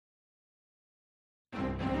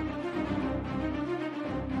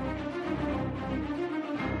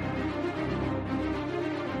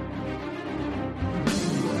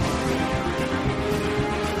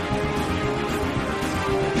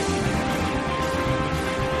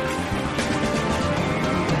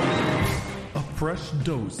fresh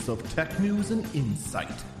dose of tech news and insight.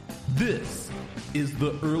 This is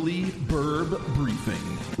the Early Burb Briefing.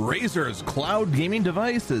 Razer's cloud gaming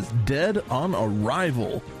device is dead on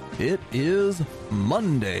arrival. It is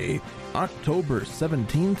Monday, October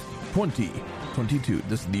 17th, 2022.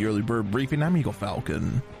 This is the Early Burb Briefing. I'm Eagle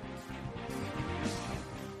Falcon.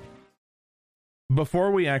 Before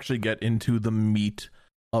we actually get into the meat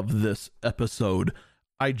of this episode,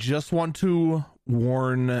 I just want to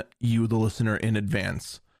warn you, the listener, in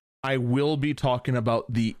advance. I will be talking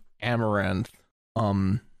about the Amaranth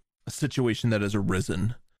situation that has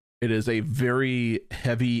arisen. It is a very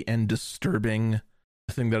heavy and disturbing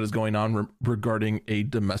thing that is going on regarding a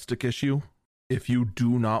domestic issue. If you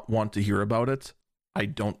do not want to hear about it, I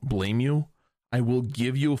don't blame you. I will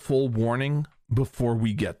give you a full warning before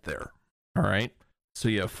we get there. All right? So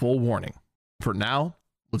you have full warning. For now,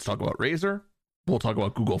 let's talk about Razer. We'll talk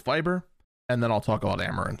about Google Fiber, and then I'll talk about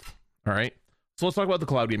Amaranth. All right. So let's talk about the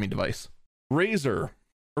cloud gaming device. Razer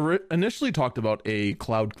initially talked about a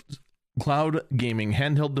cloud gaming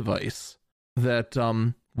handheld device that,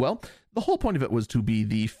 well, the whole point of it was to be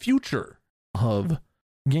the future of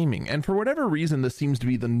gaming. And for whatever reason, this seems to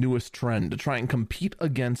be the newest trend to try and compete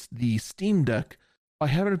against the Steam Deck by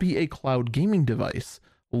having it be a cloud gaming device.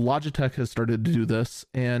 Logitech has started to do this,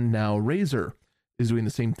 and now Razer is doing the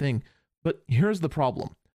same thing. But here's the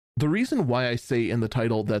problem. The reason why I say in the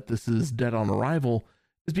title that this is dead on arrival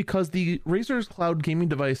is because the Razer's cloud gaming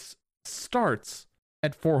device starts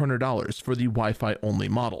at $400 for the Wi-Fi only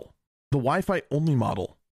model. The Wi-Fi only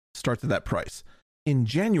model starts at that price. In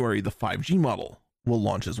January, the 5G model will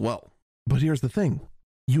launch as well. But here's the thing.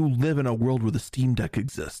 You live in a world where the Steam Deck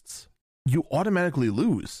exists. You automatically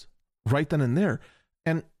lose right then and there.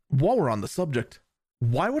 And while we're on the subject,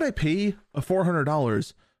 why would I pay a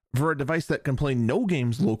 $400 for a device that can play no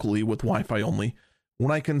games locally with Wi-Fi only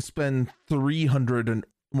when I can spend spend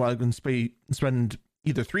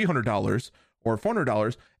either $300 or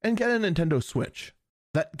 $400 and get a Nintendo Switch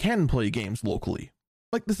that can play games locally?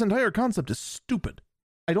 Like, this entire concept is stupid.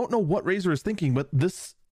 I don't know what Razer is thinking, but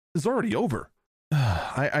this is already over.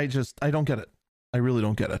 I don't get it. I really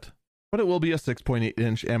don't get it. But it will be a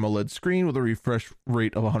 6.8-inch AMOLED screen with a refresh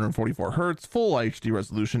rate of 144 Hz, full HD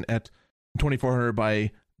resolution at 2400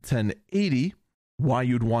 by 1080. Why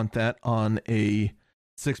you'd want that on a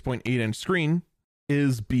 6.8-inch screen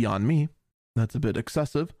is beyond me. That's a bit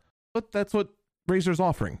excessive, but that's what Razer's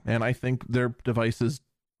offering, and I think their device is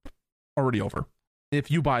already over. If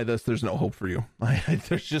you buy this, there's no hope for you.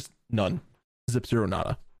 There's just none. Zip zero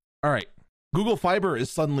nada. All right. Google Fiber is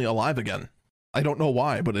suddenly alive again. I don't know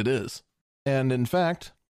why, but it is. And in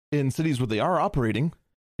fact, in cities where they are operating,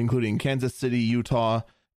 including Kansas City, Utah,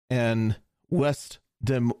 and West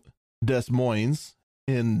Des Moines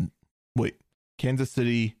Kansas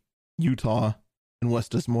City, Utah, and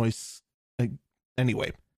West Des Moines.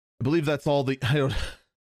 Anyway, I believe that's all I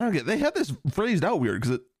don't get. They had this phrased out weird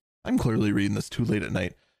because I'm clearly reading this too late at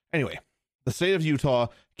night. Anyway, the state of Utah,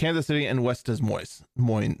 Kansas City, and West Des Moines.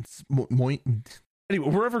 Anyway,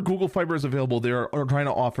 wherever Google Fiber is available, they are trying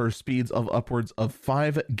to offer speeds of upwards of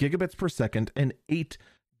 5 gigabits per second and 8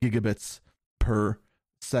 gigabits per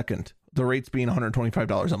second. The rates being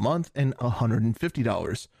 $125 a month and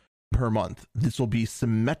 $150 per month. This will be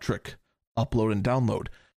symmetric upload and download.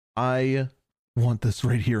 I want this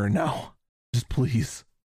right here and now. Just please,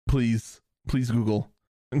 Google,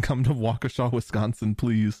 and come to Waukesha, Wisconsin,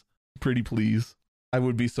 please. Pretty please. I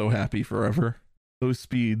would be so happy forever. Those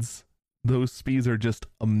speeds are just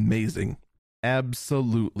amazing.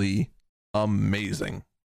 Absolutely amazing.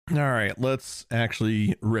 All right, let's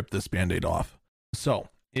actually rip this Band-Aid off. So,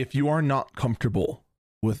 if you are not comfortable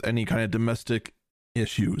with any kind of domestic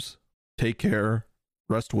issues, take care,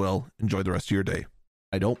 rest well, enjoy the rest of your day.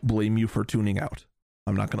 I don't blame you for tuning out.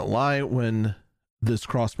 I'm not going to lie, when this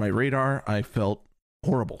crossed my radar, I felt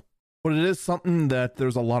horrible. But it is something that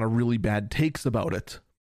there's a lot of really bad takes about it.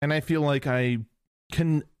 And I feel like I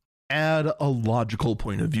can add a logical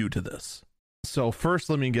point of view to this. So first,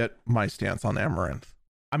 let me get my stance on Amaranth.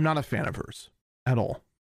 I'm not a fan of hers at all.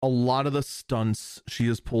 A lot of the stunts she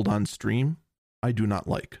has pulled on stream, I do not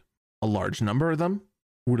like. A large number of them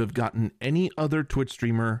would have gotten any other Twitch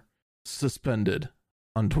streamer suspended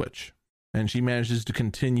on Twitch. And she manages to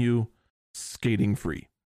continue skating free.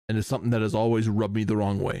 And it's something that has always rubbed me the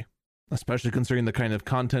wrong way. Especially considering the kind of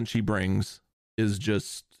content she brings is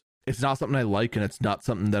just, it's not something I like, and it's not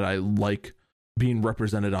something that I like being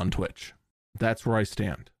represented on Twitch. That's where I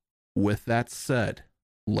stand. With that said,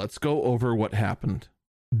 let's go over what happened.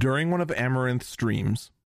 During one of Amaranth's streams,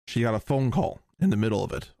 she got a phone call in the middle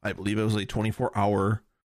of it. I believe it was a 24-hour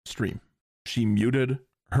stream. She muted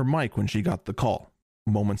her mic when she got the call.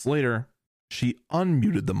 Moments later, she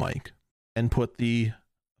unmuted the mic and put the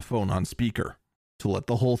phone on speaker to let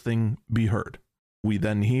the whole thing be heard. We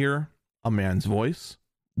then hear a man's voice,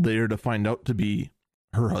 later to find out to be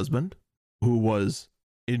her husband, who was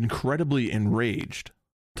incredibly enraged,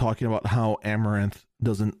 talking about how Amaranth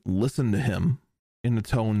doesn't listen to him in a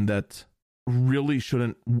tone that really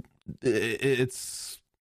shouldn't. It's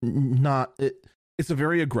a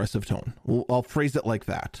very aggressive tone. I'll phrase it like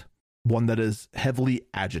that. One that is heavily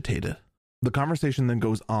agitated. The conversation then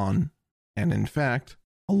goes on, and in fact,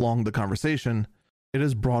 along the conversation, it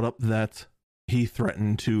is brought up that he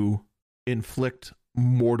threatened to inflict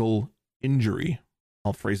mortal injury,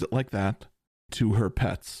 I'll phrase it like that, to her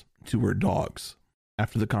pets, to her dogs.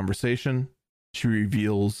 After the conversation, she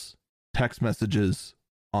reveals text messages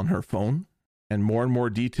on her phone and more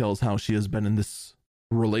details how she has been in this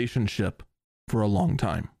relationship for a long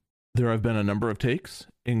time. There have been a number of takes,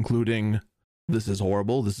 including, this is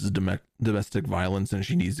horrible, this is domestic violence and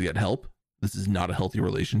she needs to get help, this is not a healthy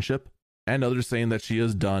relationship, and others saying that she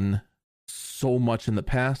has done so much in the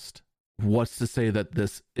past. What's to say that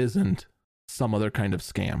this isn't some other kind of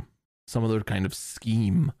scam, some other kind of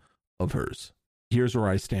scheme of hers? Here's where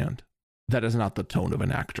I stand. That is not the tone of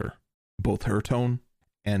an actor. Both her tone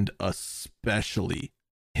and especially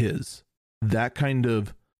his. That kind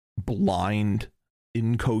of blind,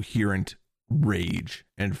 incoherent rage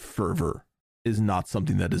and fervor is not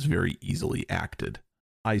something that is very easily acted.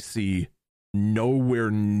 I see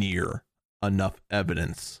nowhere near enough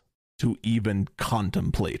evidence to even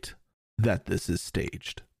contemplate that this is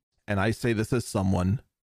staged. And I say this as someone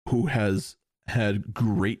who has had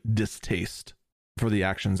great distaste for the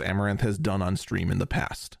actions Amaranth has done on stream in the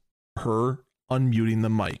past. Her unmuting the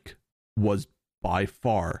mic was by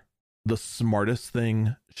far the smartest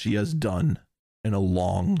thing she has done in a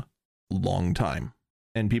long time.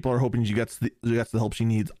 And people are hoping she gets the help she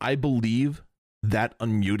needs. I believe that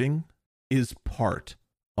unmuting is part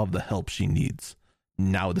of the help she needs.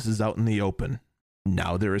 Now this is out in the open.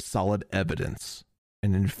 Now there is solid evidence.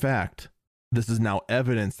 And in fact, this is now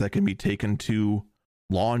evidence that can be taken to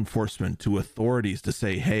law enforcement, to authorities to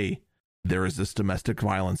say, hey, there is this domestic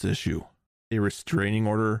violence issue. A restraining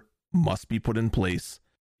order must be put in place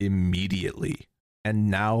immediately. And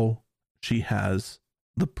now she has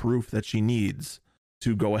the proof that she needs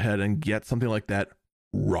to go ahead and get something like that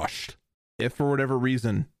rushed. If for whatever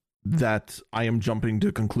reason that I am jumping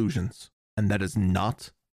to conclusions and that is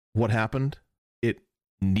not what happened, it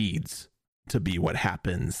needs to be what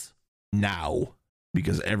happens now,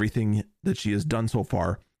 because everything that she has done so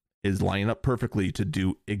far is lining up perfectly to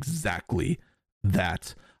do exactly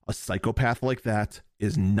that. A psychopath like that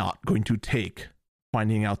is not going to take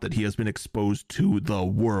finding out that he has been exposed to the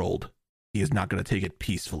world. He is not going to take it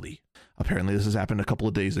peacefully. Apparently this has happened a couple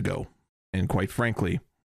of days ago. And quite frankly,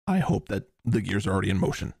 I hope that the gears are already in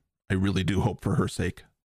motion. I really do hope for her sake.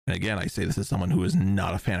 And again, I say this as someone who is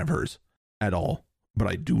not a fan of hers at all, but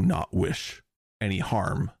I do not wish any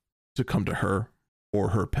harm to come to her or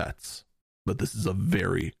her pets. But this is a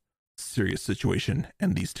very serious situation,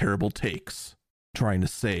 and these terrible takes trying to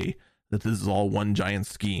say that this is all one giant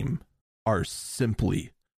scheme are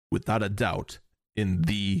simply, without a doubt, in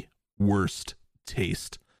the worst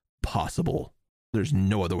taste possible. There's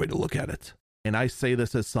no other way to look at it. And I say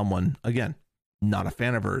this as someone, again, not a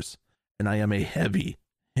fan of hers, and I am a heavy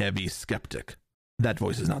skeptic. That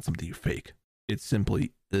voice is not something you fake. It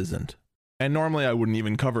simply isn't. And normally I wouldn't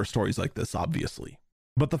even cover stories like this, obviously.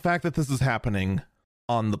 But the fact that this is happening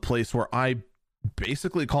on the place where I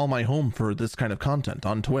basically call my home for this kind of content,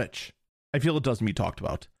 on Twitch, I feel it doesn't be talked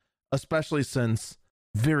about, especially since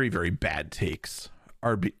very bad takes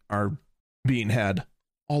are being had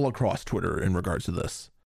all across Twitter in regards to this.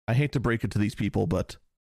 I hate to break it to these people, but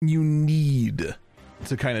you need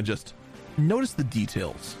to kind of just notice the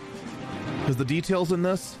details, because the details in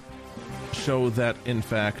this show that, in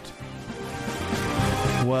fact,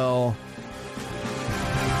 well,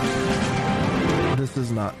 this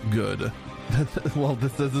is not good. Well,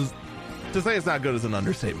 this is, to say it's not good is an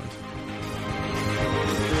understatement.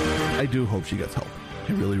 I do hope she gets help.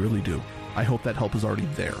 I really do. I hope that help is already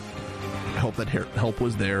there. I hope that help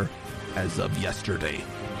was there as of yesterday,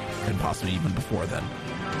 and possibly even before then.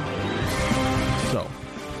 So,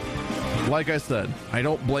 like I said, I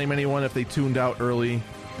don't blame anyone if they tuned out early,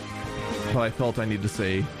 but I felt I need to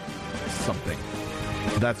say something.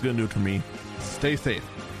 That's gonna do it for me. Stay safe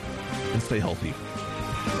and stay healthy.